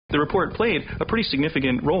The report played a pretty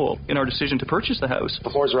significant role in our decision to purchase the house. The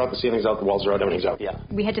floors are out, the ceiling's out, the walls are out, everything's out. Yeah.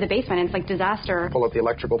 We head to the basement and it's like disaster. Pull out the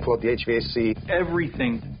electrical, pull out the HVAC.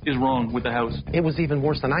 Everything is wrong with the house. It was even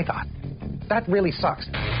worse than I thought. That really sucks.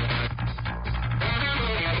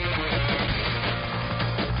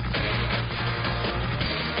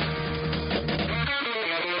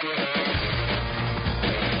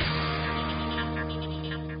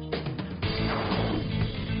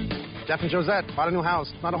 Jeff and Josette bought a new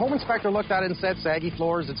house. Now, the home inspector looked at it and said, saggy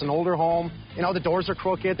floors, it's an older home. You know, the doors are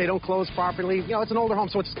crooked, they don't close properly. You know, it's an older home,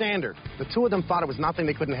 so it's standard. The two of them thought it was nothing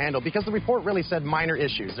they couldn't handle because the report really said minor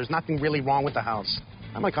issues. There's nothing really wrong with the house.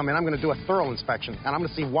 I'm going to come in, I'm going to do a thorough inspection, and I'm going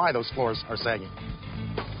to see why those floors are sagging.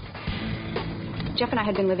 Jeff and I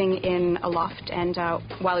had been living in a loft, and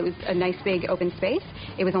while it was a nice big open space,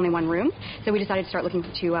 it was only one room. So we decided to start looking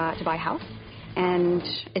to buy a house. And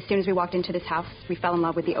as soon as we walked into this house, we fell in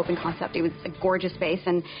love with the open concept. It was a gorgeous space,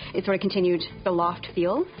 and it sort of continued the loft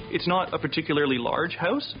feel. It's not a particularly large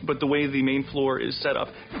house, but the way the main floor is set up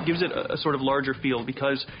gives it a sort of larger feel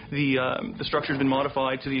because the structure's been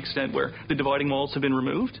modified to the extent where the dividing walls have been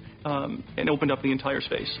removed and opened up the entire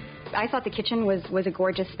space. I thought the kitchen was a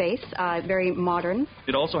gorgeous space, very modern.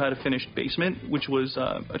 It also had a finished basement, which was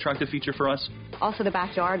an attractive feature for us. Also, the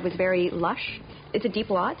backyard was very lush. It's a deep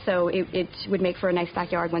lot, so it would make for a nice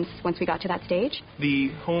backyard once we got to that stage. The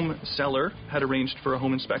home seller had arranged for a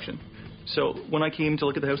home inspection. So when I came to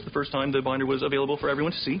look at the house the first time, the binder was available for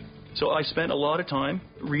everyone to see. So I spent a lot of time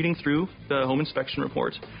reading through the home inspection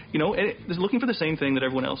report, you know, and looking for the same thing that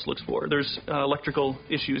everyone else looks for. There's electrical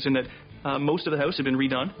issues in that most of the house had been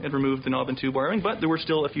redone and removed the knob and tube wiring, but there were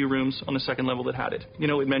still a few rooms on the second level that had it. You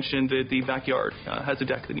know, it mentioned that the backyard has a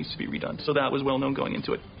deck that needs to be redone, so that was well known going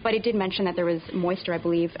into it. But it did mention that there was moisture, I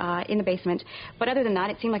believe, in the basement. But other than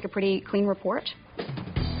that, it seemed like a pretty clean report.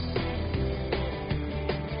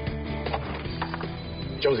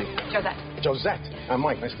 Josie. Josette. Josette. I'm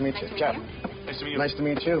Mike. Nice to meet you. Jeff. Nice to meet you. Nice to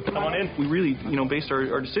meet you. Come on in. We really, you know, based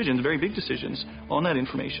our decisions, very big decisions, on that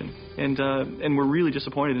information. And we're really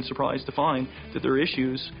disappointed and surprised to find that there are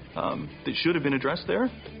issues that should have been addressed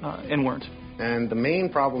there and weren't. And the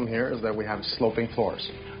main problem here is that we have sloping floors.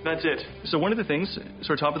 That's it. So one of the things,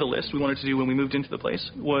 sort of top of the list, we wanted to do when we moved into the place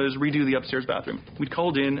was redo the upstairs bathroom. We'd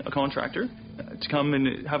called in a contractor to come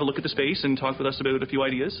and have a look at the space and talk with us about a few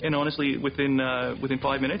ideas. And honestly, within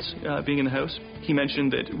 5 minutes being in the house, he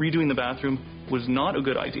mentioned that redoing the bathroom was not a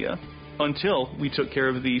good idea until we took care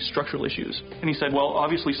of the structural issues. And he said, well,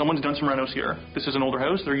 obviously someone's done some renos here. This is an older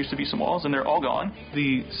house. There used to be some walls, and they're all gone.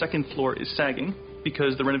 The second floor is sagging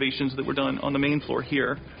because the renovations that were done on the main floor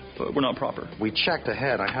here were not proper. We checked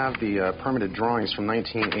ahead. I have the permitted drawings from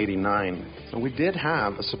 1989. So we did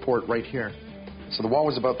have a support right here. So the wall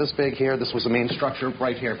was about this big here. This was the main structure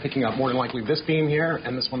right here, picking up more than likely this beam here,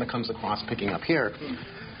 and this one that comes across picking up here.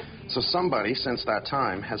 So somebody, since that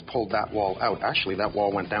time, has pulled that wall out. Actually, that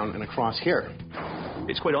wall went down and across here.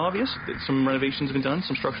 It's quite obvious that some renovations have been done,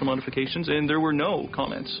 some structural modifications, and there were no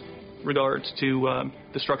comments regards to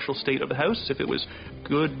the structural state of the house, if it was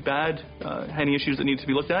good, bad, any issues that needed to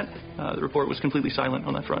be looked at. The report was completely silent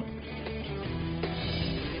on that front.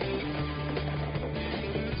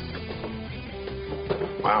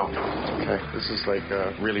 Wow. Okay, this is like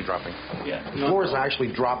really dropping. Yeah. The floor is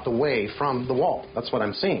actually dropped away from the wall. That's what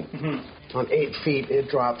I'm seeing. Mm-hmm. On 8 feet, it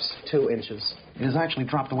drops 2 inches. It is actually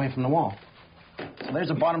dropped away from the wall. So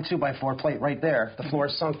there's a bottom 2x4 plate right there. The floor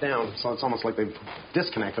is sunk down, so it's almost like they've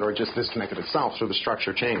disconnected or just disconnected itself through the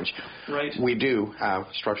structure change. Right. We do have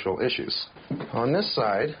structural issues. On this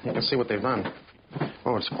side, you can see what they've done.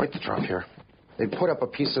 Oh, it's quite the drop here. They put up a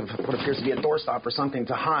piece of what appears to be a doorstop or something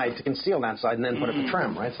to hide, to conceal that side, and then put up the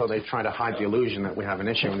trim, right? So they try to hide the illusion that we have an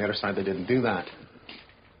issue. On the other side, they didn't do that.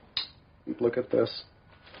 Look at this.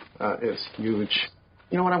 It's huge.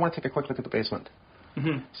 You know what? I want to take a quick look at the basement.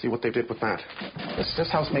 See what they did with that. This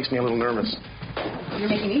house makes me a little nervous. You're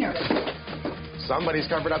making me nervous. Somebody's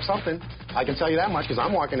covered up something. I can tell you that much because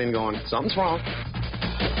I'm walking in going, something's wrong.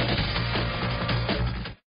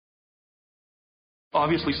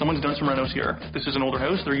 Obviously, someone's done some renos here. This is an older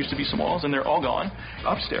house. There used to be some walls, and they're all gone.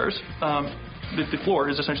 Upstairs, the floor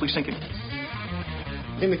is essentially sinking.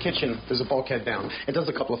 In the kitchen, there's a bulkhead down. It does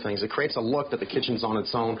a couple of things. It creates a look that the kitchen's on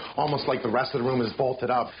its own, almost like the rest of the room is bolted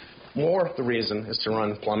up. More, the reason is to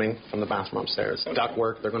run plumbing from the bathroom upstairs.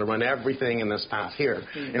 Ductwork, they're going to run everything in this path here.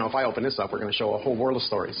 You know, if I open this up, we're going to show a whole world of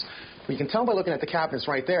stories. But you can tell by looking at the cabinets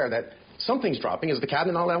right there that Something's dropping. Is the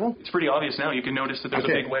cabinet not level? It's pretty obvious now. You can notice that there's a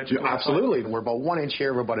big wedge. Absolutely. We're about 1 inch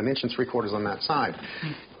here. We're about 1 3/4 inches on that side.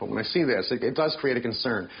 But when I see this, it does create a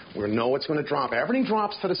concern. We know it's going to drop. Everything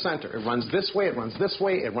drops to the center. It runs this way. It runs this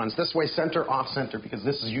way. It runs this way. Center, off center, because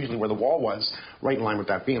this is usually where the wall was, right in line with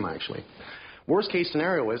that beam, actually. Worst case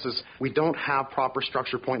scenario is we don't have proper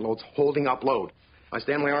structure point loads holding up load. I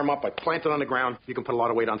stand my arm up, I plant it on the ground, you can put a lot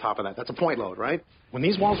of weight on top of that. That's a point load, right? When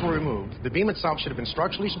these walls were removed, the beam itself should have been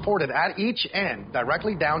structurally supported at each end,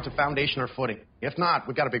 directly down to foundation or footing. If not,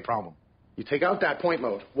 we've got a big problem. You take out that point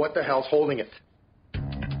load, what the hell's holding it?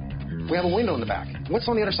 We have a window in the back. What's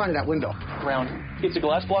on the other side of that window? Round. It's a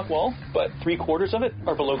glass block wall, but 3/4 of it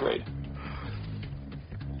are below grade.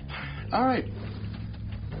 All right.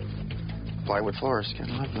 Plywood floors, can't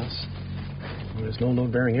have this. There's no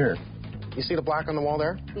load bearing here. You see the black on the wall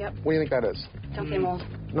there? Yep. What do you think that is? Don't say mold.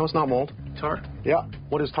 No, it's not mold. Tar. Yeah.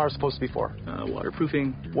 What is tar supposed to be for?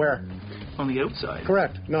 Waterproofing. Where? On the outside.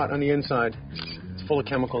 Correct. Not on the inside. It's full of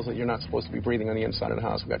chemicals that you're not supposed to be breathing on the inside of the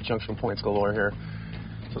house. We've got junction points galore here.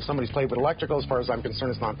 So if somebody's played with electrical, as far as I'm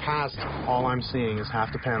concerned, it's not passed. All I'm seeing is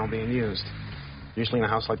half the panel being used. Usually in a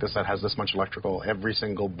house like this that has this much electrical, every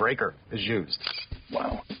single breaker is used.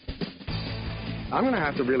 Wow. I'm going to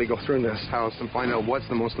have to really go through this house and find out what's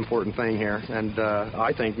the most important thing here. And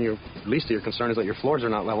I think at least your concern is that your floors are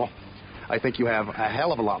not level. I think you have a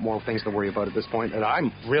hell of a lot more things to worry about at this point, and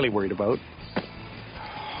I'm really worried about.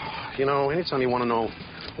 You know, anytime you want to know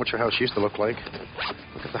what your house used to look like,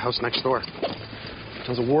 look at the house next door.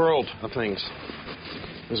 There's a world of things.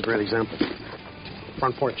 Here's a great example.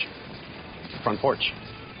 Front porch. Front porch.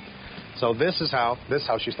 So this is how this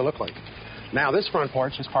house used to look like. Now, this front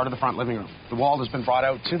porch is part of the front living room. The wall has been brought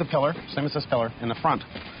out to the pillar, same as this pillar, in the front.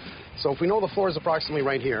 So if we know the floor is approximately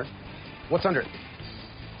right here, what's under it?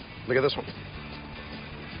 Look at this one.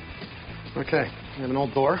 Okay, we have an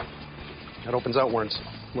old door that opens outwards.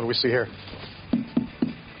 What do we see here?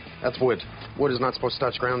 That's wood. Wood is not supposed to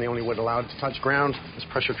touch ground. The only wood allowed to touch ground is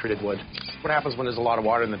pressure-treated wood. What happens when there's a lot of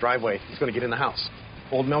water in the driveway? It's going to get in the house.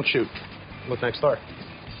 Old milk chute. Look next door.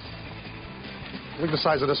 Look at the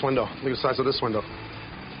size of this window. Look at the size of this window.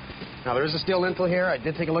 Now, there is a steel lintel here. I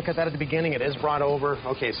did take a look at that at the beginning. It is brought over.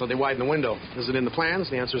 Okay, so they widen the window. Is it in the plans?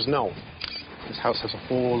 The answer is no. This house has a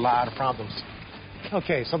whole lot of problems.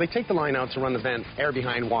 Okay, so they take the line out to run the vent, air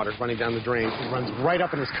behind water, running down the drain. It runs right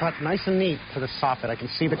up and is cut nice and neat to the soffit. I can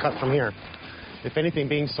see the cut from here. If anything,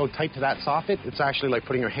 being so tight to that soffit, it's actually like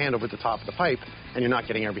putting your hand over the top of the pipe, and you're not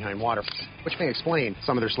getting air behind water, which may explain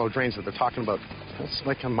some of their slow drains that they're talking about. That's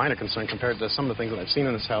like a minor concern compared to some of the things that I've seen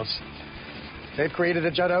in this house. They've created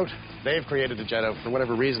a jet out. They've created a jet out. For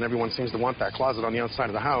whatever reason, everyone seems to want that closet on the outside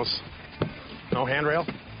of the house. No handrail.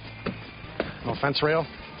 No fence rail.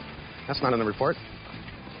 That's not in the report.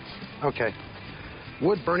 Okay.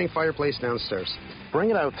 Wood burning fireplace downstairs. Bring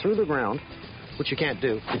it out through the ground, which you can't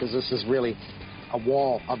do because this is really a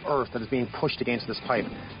wall of earth that is being pushed against this pipe.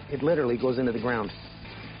 It literally goes into the ground.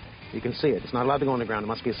 You can see it. It's not allowed to go on the ground. It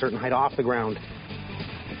must be a certain height off the ground.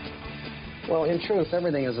 Well, in truth,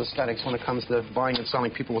 everything is aesthetics when it comes to buying and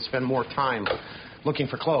selling. People will spend more time looking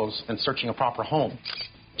for clothes than searching a proper home.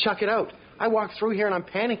 Chuck it out. I walk through here and I'm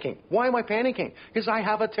panicking. Why am I panicking? Because I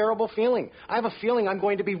have a terrible feeling. I have a feeling I'm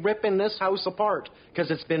going to be ripping this house apart because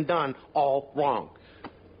it's been done all wrong.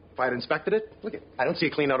 If I had inspected it, look at, I don't see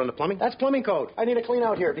a clean out on the plumbing. That's plumbing code. I need a clean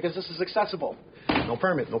out here because this is accessible. No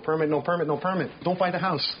permit, no permit, no permit, no permit. Don't buy the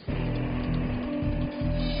house.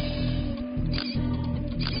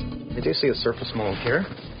 I do see a surface mold here.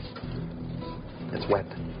 It's wet.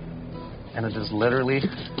 And it is literally,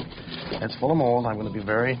 it's full of mold. I'm going to be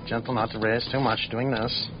very gentle not to raise too much doing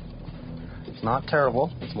this. It's not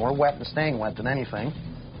terrible. It's more wet and staying wet than anything.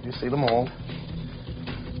 You see the mold.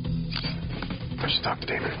 I should talk to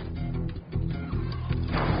David.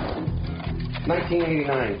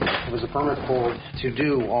 1989. It was a permit pulled to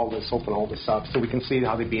do all this, open all this up, so we can see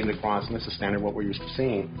how they beamed across, and this is standard what we're used to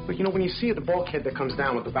seeing. But you know, when you see the bulkhead that comes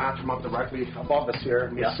down with the bathroom up directly above us here,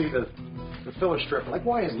 and you see the filler strip, like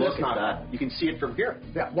why is this not level? You can see it from here.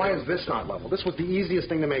 Yeah, why is this not level? This was the easiest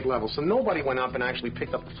thing to make level, so nobody went up and actually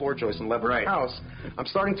picked up the floor joist and leveled the house. I'm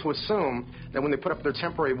starting to assume that when they put up their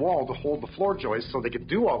temporary wall to hold the floor joist so they could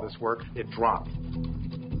do all this work, it dropped.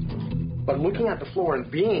 But looking at the floor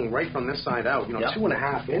and being right from this side out,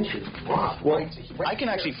 2.5 inches drop. Well, I can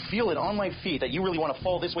actually feel it on my feet that you really want to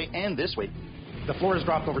fall this way and this way. The floor has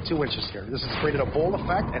dropped over 2 inches here. This has created a bowl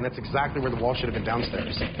effect, and that's exactly where the wall should have been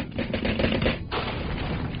downstairs.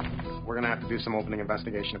 We're going to have to do some opening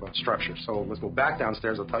investigation about structure. So let's go back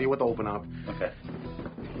downstairs. I'll tell you what to open up. Okay.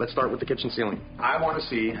 let's start with the kitchen ceiling. I want to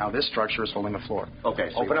see how this structure is holding the floor. Okay.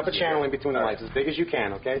 So Open up a channel in between the lights as big as you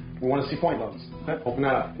can, okay? We want to see point loads. Okay? Open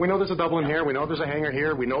that up. We know there's a double in here. We know there's a hanger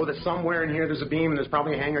here. We know that somewhere in here there's a beam and there's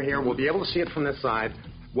probably a hanger here. We'll be able to see it from this side.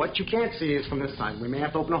 What you can't see is from this side. We may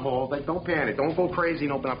have to open a hole. Like, don't panic. Don't go crazy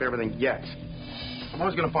and open up everything yet. I'm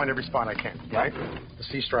always going to find every spot I can, right? The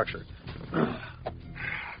C structure.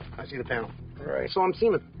 I see the panel. Right. So I'm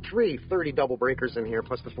seeing the 30 double breakers in here,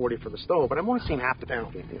 plus the 40 for the stove, but I'm only seeing half the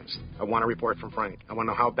panel being used. I want a report from Frank. I want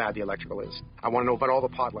to know how bad the electrical is. I want to know about all the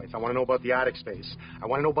pot lights. I want to know about the attic space. I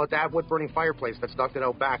want to know about that wood-burning fireplace that's ducted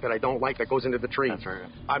out back that I don't like, that goes into the tree. That's right.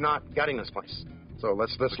 I'm not gutting this place. So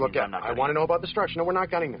let's look at it. I want to know about the structure. No, we're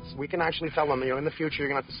not gutting this. We can actually tell them, in the future, you're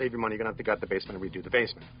going to have to save your money. You're going to have to gut the basement and redo the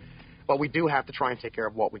basement. But we do have to try and take care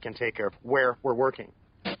of what we can take care of where we're working.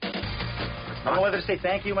 I don't know whether to say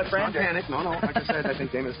thank you, my friend. Don't panic. No. Like I said, I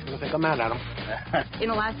think Dana's going to think I'm mad at him. In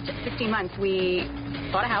the last 16 months, we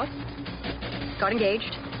bought a house, got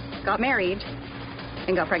engaged, got married,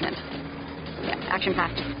 and got pregnant. Yeah,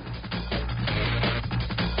 action-packed.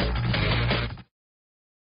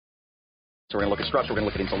 So we're going to look at structure, we're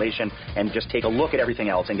going to look at insulation, and just take a look at everything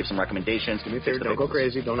else and give some recommendations. Give me a favor, don't go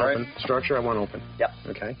crazy, don't open. Right. Structure, I want open. Yep.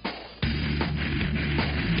 Okay.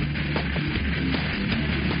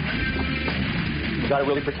 You got to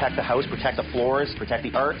really protect the house, protect the floors, protect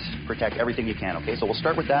the art, protect everything you can, okay? So we'll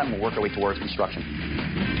start with that and we'll work our way towards construction.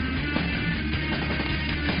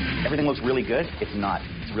 Everything looks really good. It's not.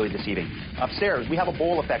 It's really deceiving. Upstairs, we have a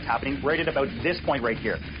bowl effect happening right at about this point right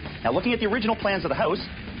here. Now, looking at the original plans of the house,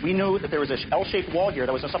 we knew that there was an L-shaped wall here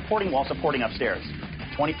that was a supporting wall supporting upstairs.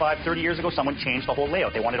 25, 30 years ago, someone changed the whole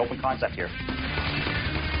layout. They wanted open concept here.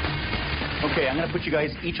 Okay, I'm going to put you guys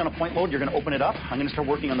each on a point load. You're going to open it up. I'm going to start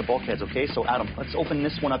working on the bulkheads, okay? So, Adam, let's open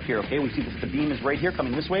this one up here, okay? We see that the beam is right here coming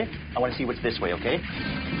this way. I want to see what's this way, okay?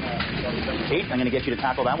 Kate, I'm going to get you to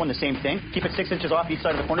tackle that one. The same thing. Keep it 6 inches off each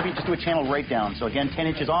side of the corner beam. Just do a channel right down. So, again, 10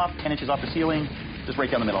 inches off the ceiling. Just right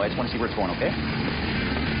down the middle. I just want to see where it's going, okay?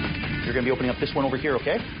 You're going to be opening up this one over here,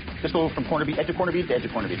 okay? Just go from corner beam, edge of corner beam to edge of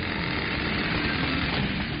corner beam.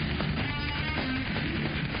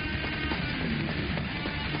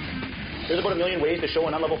 There's about a million ways to show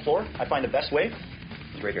an unlevel floor. I find the best way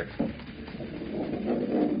is right here.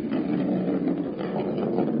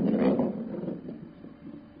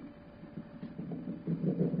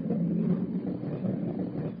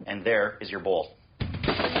 And there is your bowl.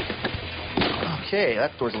 Okay,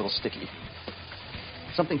 that door's a little sticky.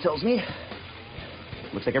 Something tells me.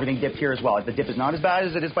 Looks like everything dipped here as well. The dip is not as bad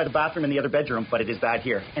as it is by the bathroom and the other bedroom, but it is bad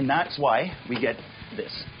here. And that's why we get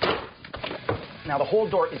this. Now, the whole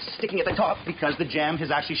door is sticking at the top because the jamb has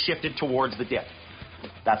actually shifted towards the dip.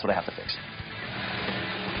 That's what I have to fix.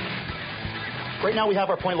 Right now, we have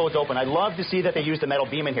our point loads open. I'd love to see that they use the metal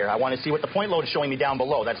beam in here. I want to see what the point load is showing me down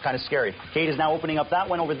below. That's kind of scary. Kate is now opening up that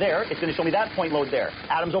one over there. It's going to show me that point load there.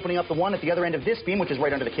 Adam's opening up the one at the other end of this beam, which is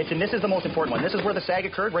right under the kitchen. This is the most important one. This is where the sag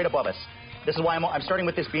occurred, right above us. This is why I'm starting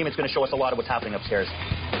with this beam. It's going to show us a lot of what's happening upstairs.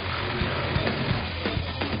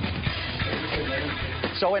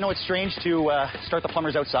 So I know it's strange to start the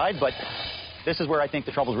plumbers outside, but this is where I think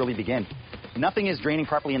the troubles really begin. Nothing is draining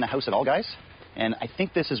properly in the house at all, guys. And I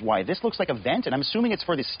think this is why. This looks like a vent, and I'm assuming it's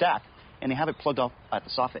for this stack, and they have it plugged up at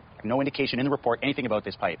the soffit. No indication in the report anything about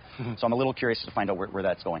this pipe. So I'm a little curious to find out where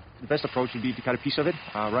that's going. The best approach would be to cut a piece of it,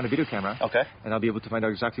 run a video camera. Okay. And I'll be able to find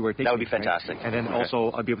out exactly where it takes me. That would be fantastic. Right? And then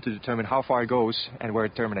also I'll be able to determine how far it goes and where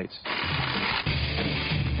it terminates.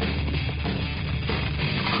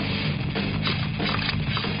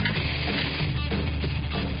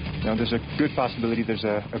 Now, there's a good possibility there's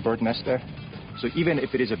a bird nest there. So even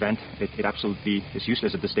if it is a vent, it absolutely is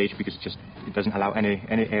useless at this stage because it doesn't allow any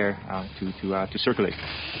air to circulate.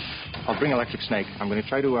 I'll bring electric snake. I'm going to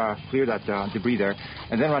try to clear that debris there,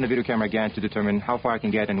 and then run a video camera again to determine how far I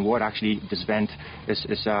can get and what actually this vent is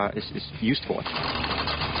used for.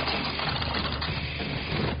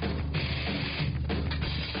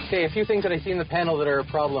 Okay, a few things that I see in the panel that are a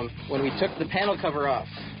problem. When we took the panel cover off,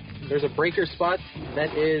 there's a breaker spot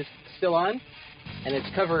that is still on, and it's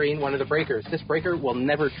covering one of the breakers. This breaker will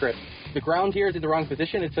never trip. The ground here is in the wrong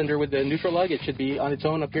position. It's under with the neutral lug. It should be on its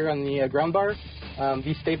own up here on the ground bar.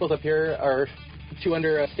 These staples up here are two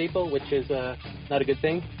under a staple, which is not a good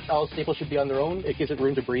thing. All staples should be on their own. It gives it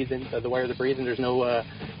room to breathe, in, the wire to breathe, and there's no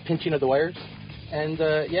pinching of the wires. And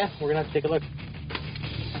yeah, we're going to have to take a look.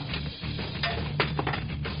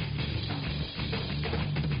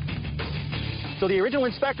 So the original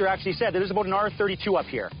inspector actually said that there's about an R32 up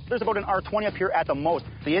here. There's about an R20 up here at the most.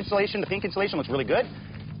 The insulation, the pink insulation looks really good.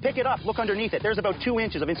 Pick it up. Look underneath it. There's about 2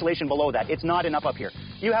 inches of insulation below that. It's not enough up here.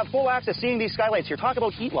 You have full access seeing these skylights here. Talk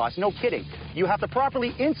about heat loss. No kidding. You have to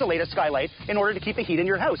properly insulate a skylight in order to keep the heat in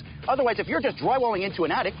your house. Otherwise, if you're just drywalling into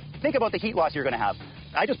an attic, think about the heat loss you're going to have.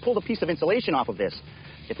 I just pulled a piece of insulation off of this.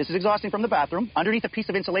 If this is exhausting from the bathroom, underneath a piece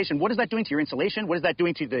of insulation, what is that doing to your insulation? What is that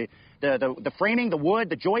doing to the framing, the wood,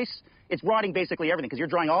 the joists? It's rotting basically everything because you're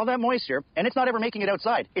drawing all that moisture, and it's not ever making it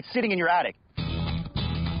outside. It's sitting in your attic.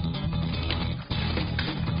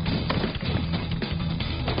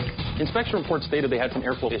 Inspection report stated they had some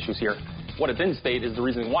airflow issues here. What it didn't state is the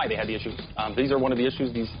reason why they had the issues. These are one of the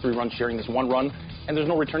issues, these 3 runs sharing this one run, and there's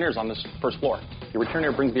no return airs on this first floor. Your return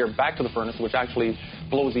air brings the air back to the furnace, which actually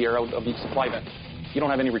blows the air out of the supply vent. You don't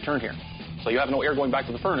have any return here. So you have no air going back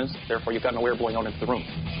to the furnace, therefore you've got no air blowing out into the room.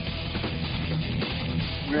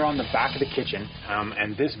 We're on the back of the kitchen,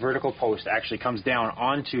 and this vertical post actually comes down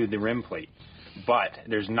onto the rim plate. But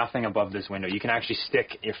there's nothing above this window. You can actually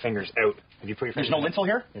stick your fingers out. If you put your fingers There's no lintel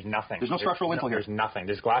here? There's nothing. There's no structural lintel here? There's nothing.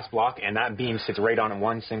 There's glass block, and that beam sits right on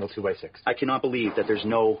one single 2x6. I cannot believe that there's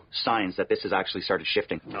no signs that this has actually started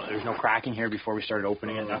shifting. No, there's no cracking here before we started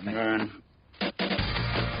opening it, nothing.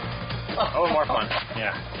 Oh, more fun.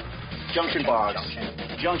 Yeah. Junction box.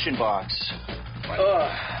 Junction box.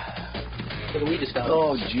 Look what we just found.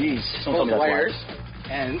 Oh, jeez. Don't tell me that's wires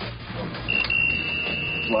and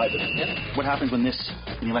live. Yeah. What happens when the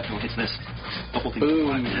electrical hits this? The whole thing.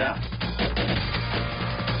 Boom. Yeah.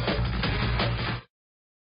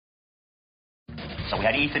 So we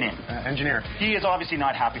had Ethan in. Engineer. He is obviously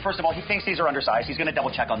not happy. First of all, he thinks these are undersized. He's going to double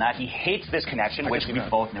check on that. He hates this connection, which we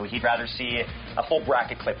both knew. He'd rather see a full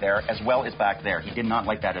bracket clip there as well as back there. He did not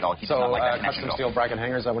like that at all. He did not like that connection custom at all. steel bracket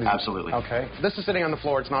hangers, is that what he's Absolutely. Okay. This is sitting on the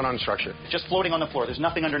floor. It's not on structure. It's just floating on the floor. There's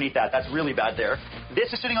nothing underneath that. That's really bad there.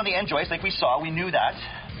 This is sitting on the end joist like we saw. We knew that.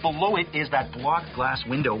 Below it is that blocked glass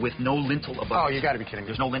window with no lintel above it. Oh, you got to be kidding me.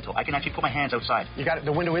 There's no lintel. I can actually put my hands outside. You got it.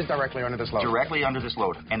 The window is directly under this load. Directly under this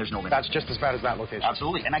load, and there's no lintel. That's just as bad as that location.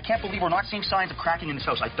 Absolutely. And I can't believe we're not seeing signs of cracking in this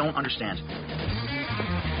house. I don't understand.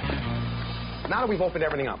 Now that we've opened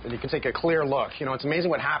everything up and you can take a clear look, you know, it's amazing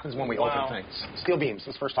what happens when we open things. Steel beams.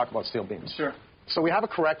 Let's first talk about steel beams. Sure. So we have a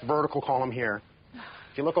correct vertical column here.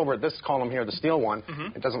 If you look over at this column here, the steel one,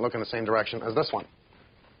 it doesn't look in the same direction as this one.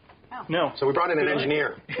 No. So we brought in an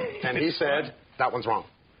engineer, and he said that one's wrong.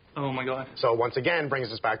 Oh, my God. So once again,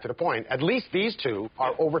 brings us back to the point. At least these two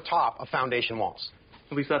are over top of foundation walls.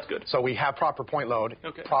 At least that's good. So we have proper point load,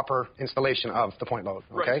 proper installation of the point load,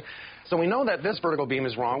 okay? Right. So we know that this vertical beam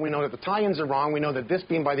is wrong. We know that the tie-ins are wrong. We know that this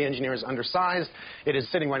beam by the engineer is undersized. It is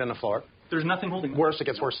sitting right on the floor. There's nothing holding it. Worse, it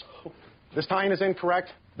gets worse. This tie-in is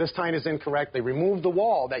incorrect. This tie-in is incorrect. They removed the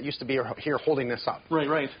wall that used to be here holding this up. Right,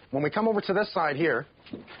 right. When we come over to this side here,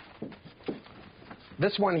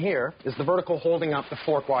 this one here is the vertical holding up the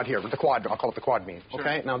floor quad here, the quad, I'll call it the quad beam,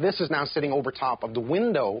 okay? Now this is now sitting over top of the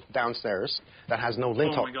window downstairs that has no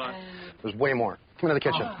lintel. Oh, my God. There's way more. Come into the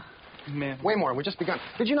kitchen. Oh, man. Way more. We just begun.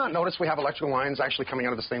 Did you not notice we have electrical lines actually coming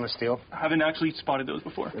out of the stainless steel? I haven't actually spotted those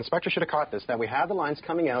before. Inspector should have caught this, that we have the lines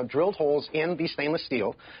coming out, drilled holes in the stainless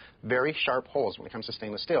steel, very sharp holes when it comes to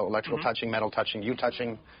stainless steel. Electrical touching, metal touching, you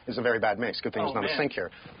touching is a very bad mix. Good thing there's not a sink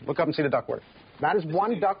here. Look up and see the ductwork. That is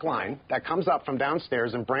one duct line that comes up from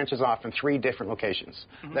downstairs and branches off in 3 different locations.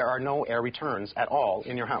 There are no air returns at all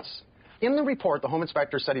in your house. In the report, the home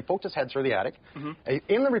inspector said he poked his head through the attic.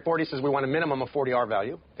 In the report, he says we want a minimum of 40 R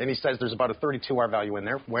value, and he says there's about a 32 R value in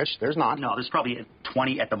there, which there's not. No, there's probably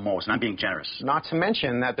 20 at the most, and I'm being generous. Not to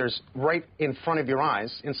mention that there's right in front of your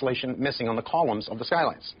eyes insulation missing on the columns of the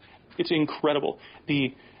skylights. It's incredible,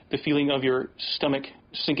 the feeling of your stomach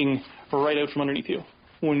sinking right out from underneath you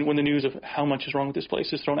when the news of how much is wrong with this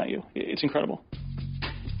place is thrown at you. It's incredible.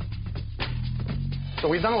 So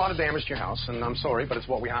we've done a lot of damage to your house, and I'm sorry, but it's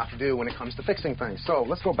what we have to do when it comes to fixing things. So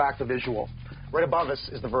let's go back to visual. Right above us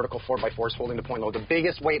is the vertical 4x4s holding the point load, the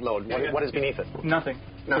biggest weight load. What is beneath it? Nothing.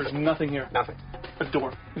 There's nothing here. Nothing. A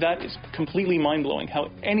door. That is completely mind-blowing, how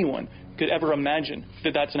anyone could ever imagine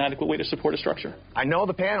that that's an adequate way to support a structure. I know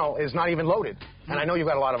the panel is not even loaded, and I know you've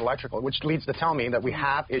got a lot of electrical, which leads to tell me that we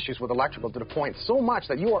have issues with electrical to the point so much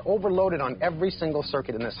that you are overloaded on every single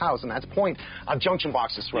circuit in this house, and that's point of junction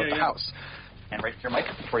boxes throughout the house. And right here, Mike,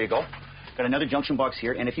 before you go, got another junction box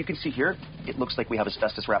here, and if you can see here, it looks like we have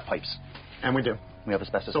asbestos-wrapped pipes. And we do. We have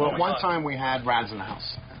asbestos. So at one time we had rads in the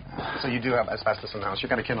house. So you do have asbestos in the house. You've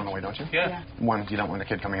got a kid on the way, don't you? Yeah. One, you don't want a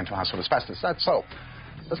kid coming into a house with asbestos. That's so.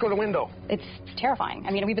 Let's go to the window. It's terrifying.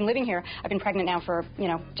 I mean, we've been living here. I've been pregnant now for,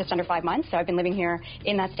 just under 5 months. So I've been living here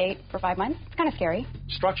in that state for 5 months. It's kind of scary.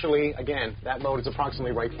 Structurally, again, that load is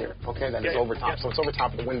approximately right here. Okay, that is over top. So it's over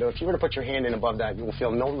top of the window. If you were to put your hand in above that, you will feel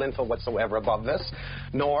no lintel whatsoever above this.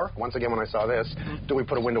 Nor, once again, when I saw this, do we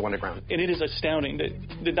put a window underground. And it is astounding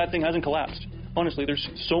that thing hasn't collapsed. Honestly, there's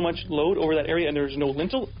so much load over that area, and there's no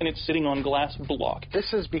lintel, and it's sitting on glass block. This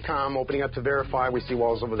has become, opening up to verify, we see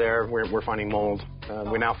walls over there, we're finding mold.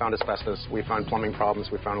 We now found asbestos. We found plumbing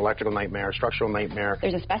problems. We found electrical nightmare, structural nightmare.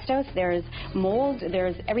 There's asbestos, there's mold,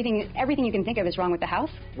 there's everything you can think of is wrong with the house.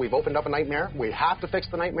 We've opened up a nightmare. We have to fix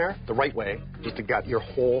the nightmare the right way, is to gut your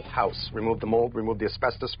whole house. Remove the mold, remove the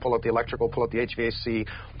asbestos, pull out the electrical, pull out the HVAC,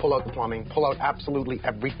 pull out the plumbing, pull out absolutely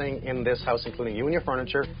everything in this house, including you and your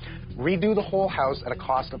furniture. Redo the whole house at a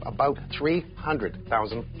cost of about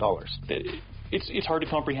 $300,000. It's hard to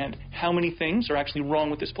comprehend how many things are actually wrong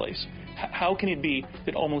with this place. How can it be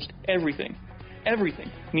that almost everything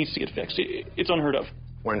needs to get fixed? It's unheard of.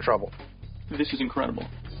 We're in trouble. This is incredible.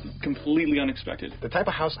 Completely unexpected. The type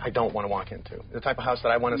of house I don't want to walk into. The type of house that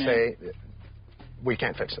I want to say, we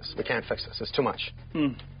can't fix this. We can't fix this. It's too much.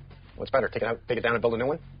 What's better, take it down and build a new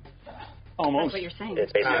one? Almost. That's what you're saying.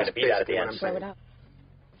 It's basically going to be that at the end. Blow it up.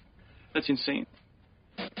 That's insane.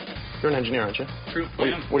 You're an engineer, aren't you? True.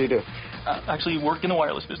 What do you do? Actually work in the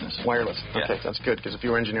wireless business. Wireless. Yeah. Okay, that's good, because if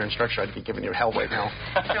you were engineering structure, I'd be giving you hell right now.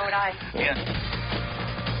 So would I. Yeah.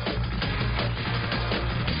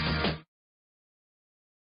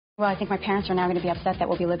 Well, I think my parents are now going to be upset that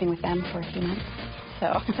we'll be living with them for a few months.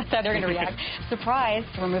 So that's how they're going to react. Surprise,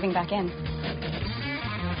 we're moving back in.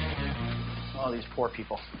 Oh, these poor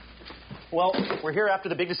people. Well, we're here after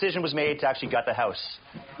the big decision was made to actually gut the house.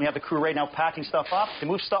 We have the crew right now packing stuff up to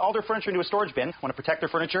move all their furniture into a storage bin. Want to protect their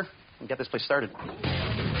furniture and get this place started.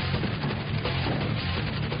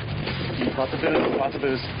 Lots of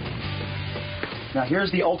booze. Now,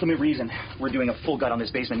 here's the ultimate reason we're doing a full gut on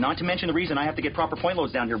this basement. Not to mention the reason I have to get proper point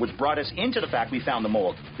loads down here, which brought us into the fact we found the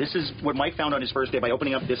mold. This is what Mike found on his first day by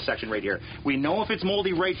opening up this section right here. We know if it's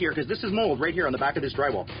moldy right here, because this is mold right here on the back of this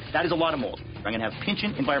drywall. That is a lot of mold. I'm going to have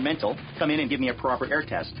Pinchin Environmental come in and give me a proper air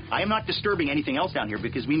test. I am not disturbing anything else down here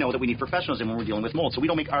because we know that we need professionals in when we're dealing with mold, so we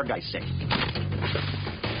don't make our guys sick.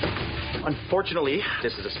 Unfortunately,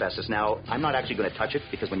 this is asbestos. Now, I'm not actually going to touch it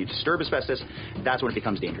because when you disturb asbestos, that's when it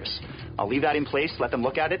becomes dangerous. I'll leave that in place, let them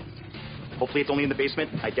look at it. Hopefully it's only in the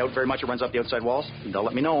basement. I doubt very much it runs up the outside walls. They'll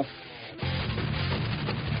let me know.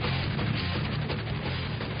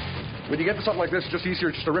 When you get to something like this, it's just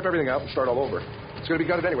easier just to rip everything out and start all over. It's going to be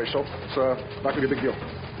gutted anyway, so it's not going to be a big deal.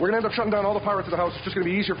 We're going to end up shutting down all the power to the house. It's just going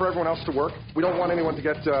to be easier for everyone else to work. We don't want anyone to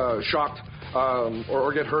get shocked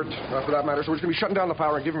or get hurt for that matter. So we're just going to be shutting down the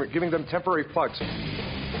power and giving them temporary plugs.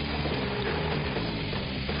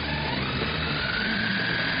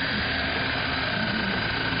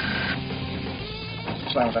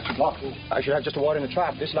 This line was actually blocked. I should have just water in the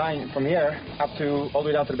trap. This line from here up to all the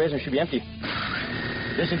way down to the basement should be empty.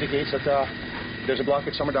 This indicates that there's a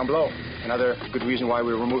blockage somewhere down below. Another good reason why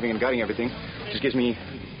we're removing and gutting everything. Just gives me,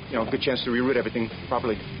 a good chance to reroute everything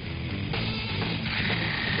properly.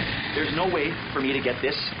 There's no way for me to get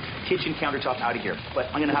this kitchen countertop out of here, but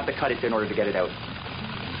I'm going to have to cut it in order to get it out.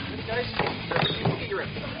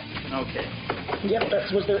 Okay. Yep,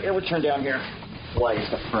 that was their air would turn down here. Why is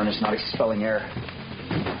the furnace not expelling air?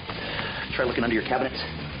 Try looking under your cabinets.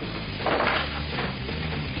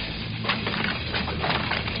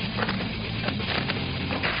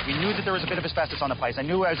 We knew that there was a bit of asbestos on the pipes. I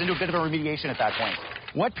knew I was into a bit of a remediation at that point.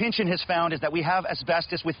 What Pinchin has found is that we have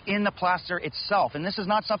asbestos within the plaster itself, and this is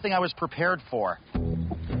not something I was prepared for.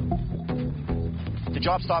 The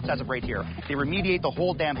job stops as of right here. They remediate the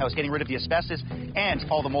whole damn house, getting rid of the asbestos and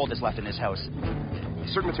all the mold that's left in this house.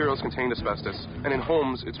 Certain materials contain asbestos, and in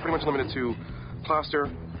homes, it's pretty much limited to plaster,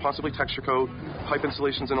 possibly texture coat, pipe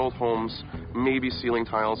insulations in old homes, maybe ceiling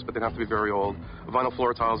tiles, but they'd have to be very old, vinyl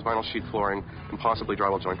floor tiles, vinyl sheet flooring, and possibly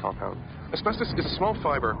drywall joint compound. Asbestos is a small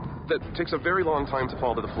fiber that takes a very long time to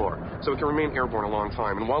fall to the floor, so it can remain airborne a long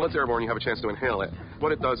time. And while it's airborne, you have a chance to inhale it.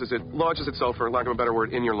 What it does is it lodges itself, for lack of a better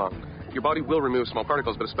word, in your lung. Your body will remove small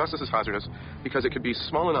particles, but asbestos is hazardous because it could be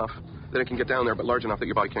small enough that it can get down there, but large enough that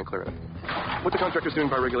your body can't clear it. What the contractor's doing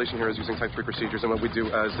by regulation here is using Type 3 procedures, and what we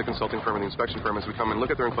do as the consulting firm and the inspection firm is we come and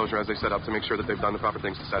look at their enclosure as they set up to make sure that they've done the proper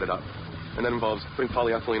things to set it up. And that involves putting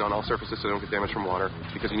polyethylene on all surfaces so they don't get damaged from water,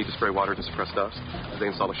 because you need to spray water to suppress dust. They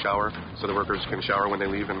install a shower so the workers can shower when they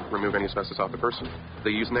leave and remove any asbestos off the person.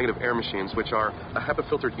 They use negative air machines, which are a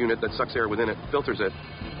HEPA-filtered unit that sucks air within it, filters it,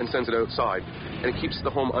 and sends it outside. And it keeps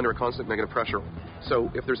the home under a constant negative pressure.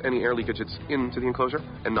 So if there's any air leakage, it's into the enclosure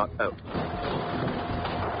and not out.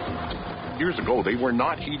 years ago, they were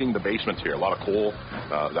not heating the basements here. A lot of coal,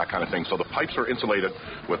 that kind of thing. So the pipes are insulated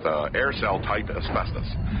with air cell type asbestos.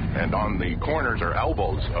 And on the corners or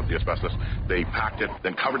elbows of the asbestos, they packed it,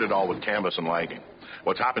 then covered it all with canvas and lagging.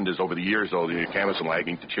 What's happened is over the years, though, the canvas and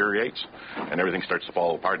lagging deteriorates, and everything starts to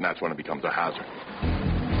fall apart, and that's when it becomes a hazard.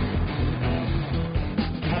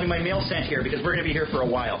 Having my mail sent here because we're going to be here for a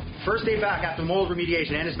while. First day back after mold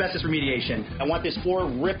remediation and asbestos remediation. I want this floor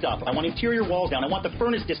ripped up. I want interior walls down. I want the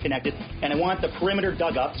furnace disconnected, and I want the perimeter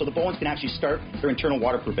dug up so the Bowens can actually start their internal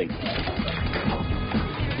waterproofing.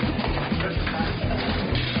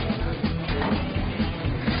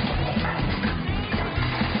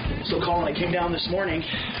 So, Colin, I came down this morning.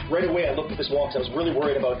 Right away, I looked at this wall because I was really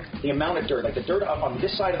worried about the amount of dirt. Like the dirt up on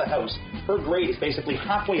this side of the house, her grade is basically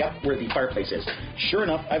halfway up where the fireplace is. Sure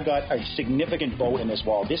enough, I've got a significant bow in this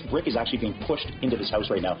wall. This brick is actually being pushed into this house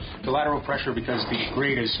right now. The lateral pressure, because the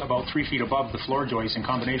grade is about 3 feet above the floor joist in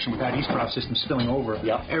combination with that east drop system spilling over.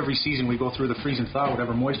 Yep. Every season we go through the freeze and thaw,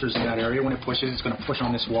 whatever moisture's in that area. When it pushes, it's going to push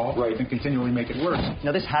on this wall and continually make it worse.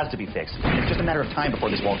 Now, this has to be fixed. It's just a matter of time before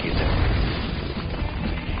this wall caves in.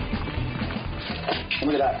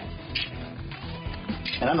 Look at that.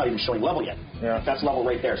 And I'm not even showing level yet. Yeah. That's level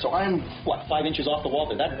right there. So I'm, 5 inches off the wall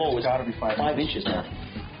there? That bow is got to be 5 inches now.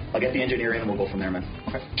 I'll get the engineer in and we'll go from there, man.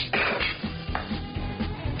 Okay.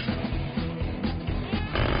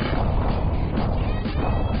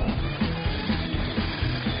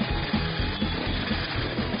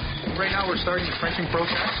 Right now we're starting the trenching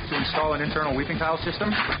process to install an internal weeping tile system.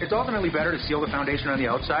 It's ultimately better to seal the foundation on the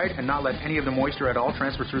outside and not let any of the moisture at all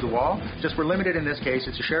transfer through the wall. Just we're limited in this case.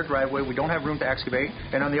 It's a shared driveway. We don't have room to excavate.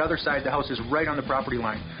 And on the other side, the house is right on the property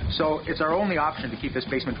line. So it's our only option to keep this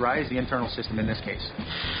basement dry is the internal system in this case.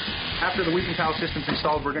 After the weeping tile system's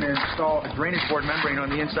installed, we're going to install a drainage board membrane on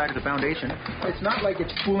the inside of the foundation. It's not like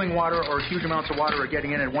it's pooling water or huge amounts of water are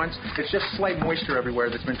getting in at once. It's just slight moisture everywhere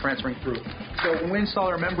that's been transferring through. So when we install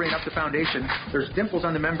our membrane up the foundation, there's dimples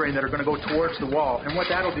on the membrane that are going to go towards the wall. And what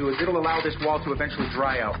that'll do is it'll allow this wall to eventually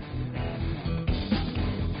dry out.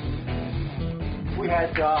 We had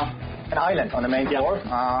an island on the main floor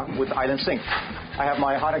with the island sink. I have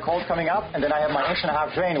my hot and cold coming up, and then I have my 1.5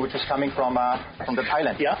 inch drain, which is coming from the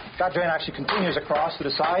island. Yeah. That drain actually continues across to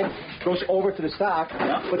the side, goes over to the stack,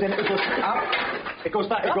 but then it goes up. It goes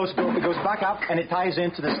back. It goes back up, and it ties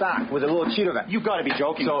into the stack with a little cheater vent. You've got to be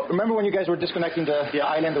joking. So remember when you guys were disconnecting the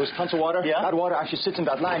island? There was tons of water. Yeah. That water actually sits in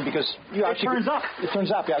that line because you actually turns up. It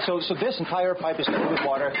turns up. Yeah. So this entire pipe is filled with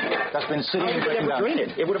water that's been sitting and breaking down.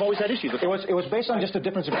 It would have always had issues. It was based on just a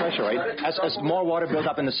difference in pressure, right? As more water built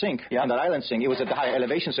up in the sink, in that island sink, it was at the higher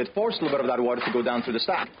elevation, so it forced a little bit of that water to go down through the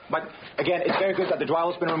stack. But again, it's very good that the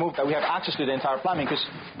drywall's been removed, that we have access to the entire plumbing, because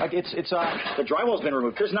like it's the drywall's been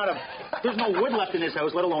removed. There's no wood left in this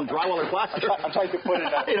house, let alone drywall or plaster. I'm trying to put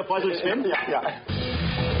it in a positive spin. Yeah.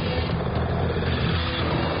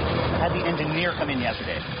 I had the engineer come in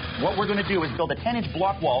yesterday. What we're going to do is build a 10-inch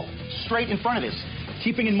block wall straight in front of this,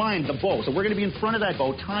 keeping in mind the bow. So we're going to be in front of that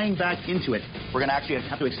bow, tying back into it. We're going to actually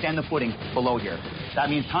have to extend the footing below here. That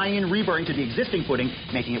means tying in rebar into the existing footing,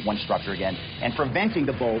 making it one structure again, and preventing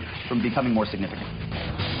the bow from becoming more significant.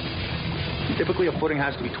 Typically, a footing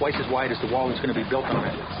has to be twice as wide as the wall that's going to be built on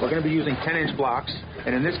it. We're going to be using 10-inch blocks,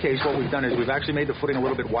 and in this case, what we've done is we've actually made the footing a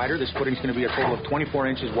little bit wider. This footing is going to be a total of 24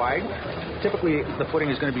 inches wide. Typically, the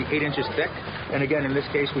footing is going to be 8 inches thick, and again, in this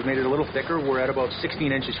case, we've made it a little thicker. We're at about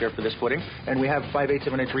 16 inches here for this footing, and we have 5/8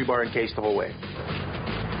 of an inch rebar encased the whole way.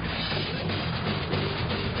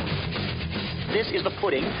 This is the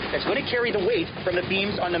footing that's going to carry the weight from the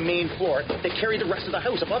beams on the main floor that carry the rest of the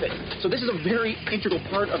house above it. So this is a very integral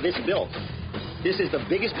part of this build. This is the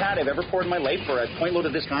biggest pad I've ever poured in my life for a point load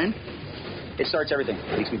of this kind. It starts everything.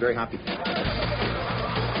 It makes me very happy.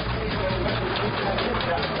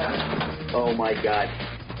 Oh my God.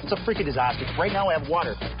 It's a freaking disaster. Right now I have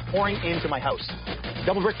water pouring into my house.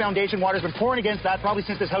 Double brick foundation, water's been pouring against that probably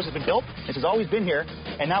since this house has been built. This has always been here.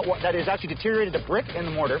 And that has actually deteriorated the brick and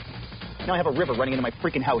the mortar. Now I have a river running into my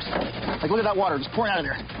freaking house. Like, look at that water just pouring out of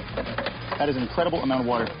there. That is an incredible amount of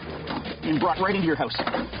water being brought right into your house.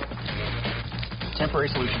 Temporary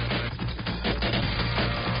solution.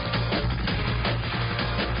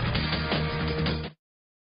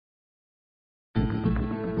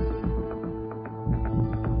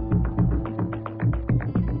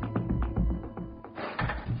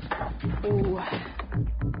 Ooh.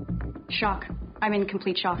 Shock. I'm in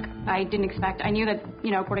complete shock. I didn't expect. I knew that,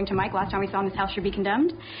 according to Mike, last time we saw him, this house should be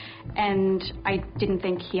condemned. And I didn't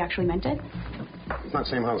think he actually meant it. It's not the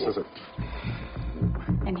same house, is it?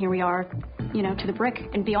 And here we are, to the brick.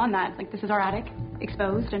 And beyond that, this is our attic,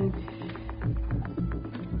 exposed and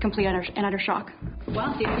complete and utter shock.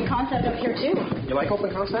 Wow, see, open concept up here too. You like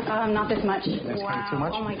open concept? Not this much. That's Wow. kind of too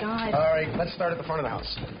much? Oh my God. All right, let's start at the front of the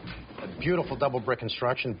house. A beautiful double brick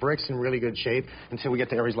construction, bricks in really good shape until we get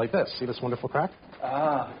to areas like this. See this wonderful crack?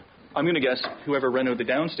 I'm going to guess whoever renovated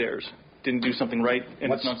the downstairs didn't do something right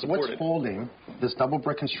and it's not supported. What's holding this double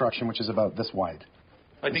brick construction, which is about this wide?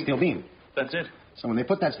 I think Steel beam. That's it. So when they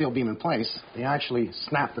put that steel beam in place, they actually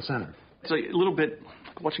snap the center. It's like a little bit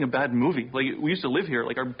like watching a bad movie. Like, we used to live here.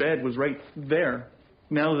 Like, our bed was right there.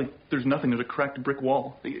 Now, like, there's nothing. There's a cracked brick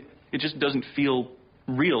wall. It just doesn't feel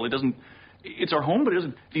real. It doesn't... It's our home, but it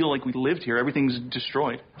doesn't feel like we lived here. Everything's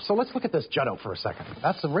destroyed. So let's look at this jut out for a second.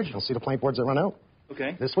 That's the original. See the plank boards that run out?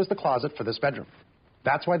 Okay. This was the closet for this bedroom.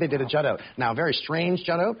 That's why they did a jut out. Now, very strange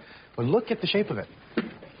jut out, but look at the shape of it.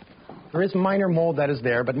 There is minor mold that is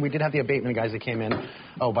there, but we did have the abatement guys that came in.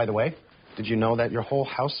 Oh, by the way, did you know that your whole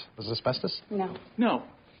house was asbestos? No. No.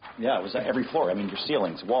 Yeah, it was every floor. I mean, your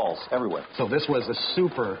ceilings, walls, everywhere. So this was a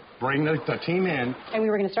super, bring the team in. And we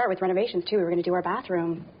were going to start with renovations too. We were going to do our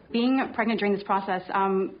bathroom. Being pregnant during this process,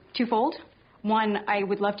 twofold. One, I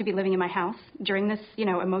would love to be living in my house during this,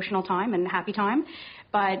 emotional time and happy time.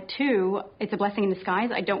 But two, it's a blessing in disguise.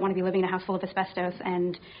 I don't want to be living in a house full of asbestos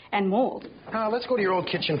and mold. Let's go to your old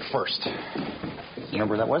kitchen first.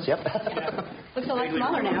 Remember where that was? Yep. Looks a lot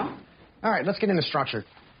smaller now. All right, let's get into structure.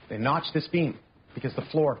 They notched this beam because the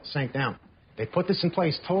floor sank down. They put this in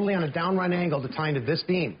place totally on a downright angle to tie into this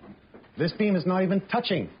beam. This beam is not even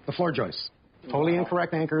touching the floor joists. Totally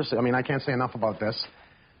incorrect anchors. I mean, I can't say enough about this.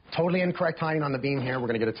 Totally incorrect tying on the beam here. We're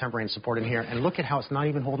going to get a temporary support in here. And look at how it's not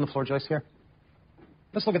even holding the floor joist here.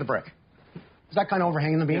 Let's look at the brick. Is that kind of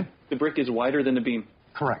overhanging the beam? Yeah. The brick is wider than the beam.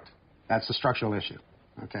 Correct. That's the structural issue.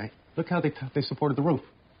 Okay. Look how they supported the roof.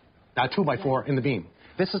 That 2x4 in the beam.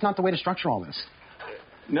 This is not the way to structure all this.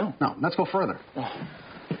 No. No. Let's go further. Oh.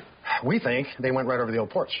 We think they went right over the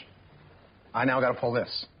old porch. I now got to pull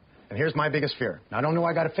this. And here's my biggest fear. Not only do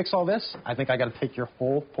I got to fix all this, I think I got to take your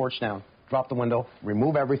whole porch down, drop the window,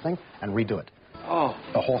 remove everything, and redo it. Oh.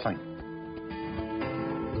 The whole thing.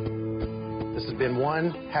 This has been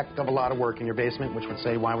one heck of a lot of work in your basement, which would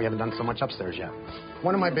say why we haven't done so much upstairs yet.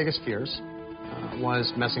 One of my biggest fears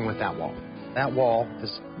was messing with that wall. That wall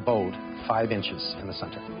is bowed 5 inches in the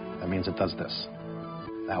center. That means it does this.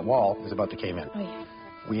 That wall is about to cave in. Oh, yeah.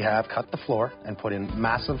 We have cut the floor and put in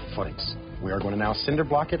massive footings. We are going to now cinder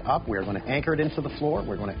block it up. We are going to anchor it into the floor.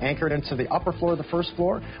 We're going to anchor it into the upper floor of the first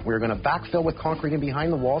floor. We're going to backfill with concrete in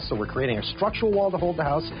behind the wall, so we're creating a structural wall to hold the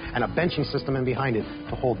house and a benching system in behind it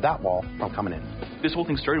to hold that wall from coming in. This whole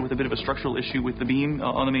thing started with a bit of a structural issue with the beam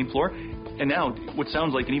on the main floor. And now, what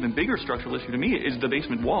sounds like an even bigger structural issue to me is the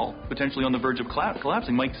basement wall, potentially on the verge of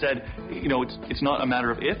collapsing. Mike said, it's not a matter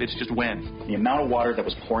of if, it's just when. The amount of water that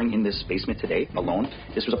was pouring in this basement today alone,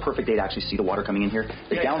 this was a perfect day to actually see the water coming in here.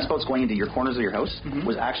 The downspouts going into your corners of your house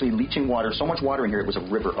was actually leaching water, so much water in here, it was a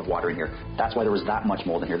river of water in here. That's why there was that much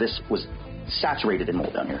mold in here. This was saturated in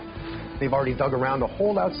mold down here. They've already dug around the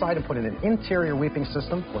whole outside and put in an interior weeping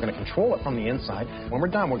system. We're going to control it from the inside. When we're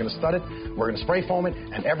done, we're going to stud it, we're going to spray foam it,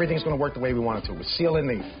 and everything's going to work the way we want it to. We seal in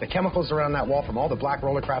the chemicals around that wall from all the black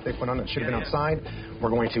roller crap they put on that should have been outside.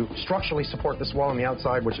 We're going to structurally support this wall on the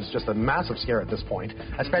outside, which is just a massive scare at this point,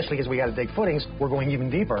 especially because we got to dig footings. We're going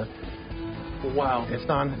even deeper. Wow. It's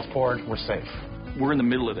done. It's poured. We're safe. We're in the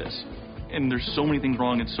middle of this, and there's so many things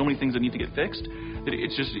wrong and so many things that need to get fixed that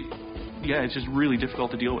it's just really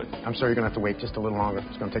difficult to deal with. I'm sorry you're going to have to wait just a little longer.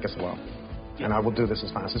 It's going to take us a while. Yeah. And I will do this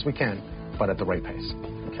as fast as we can, but at the right pace.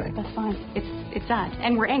 Okay? That's fine. It's sad.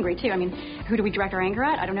 And we're angry, too. I mean, who do we direct our anger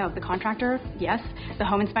at? I don't know. The contractor? Yes. The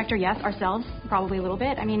home inspector? Yes. Ourselves? Probably a little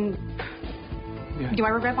bit. I mean, do I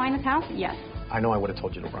regret buying this house? Yes. I know I would have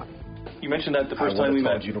told you to run. You mentioned that the first time we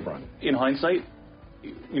met. I would have told you to run. In hindsight,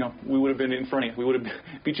 we would have been in front of you. We would have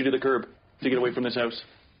beat you to the curb to get away from this house.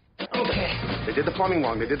 Okay. They did the plumbing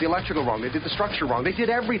wrong. They did the electrical wrong. They did the structure wrong. They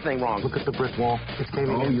did everything wrong. Look at the brick wall. It's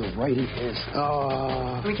caving in. Oh, you're right. It is.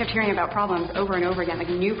 We kept hearing about problems over and over again, like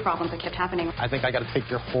new problems that kept happening. I think I got to take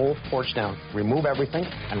your whole porch down, remove everything,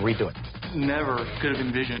 and redo it. Never could have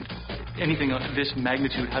envisioned anything of this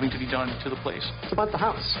magnitude having to be done to the place. It's about the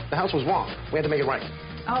house. The house was wrong. We had to make it right.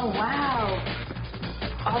 Oh, wow.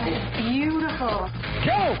 Oh, it's beautiful.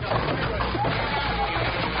 Go!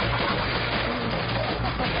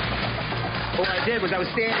 What I did was I was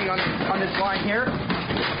standing on this line here,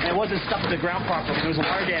 and it wasn't stuck to the ground properly. There was a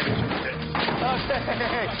wire damage.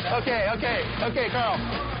 Okay, Carl.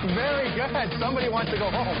 Very good. Somebody wants to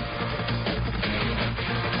go home.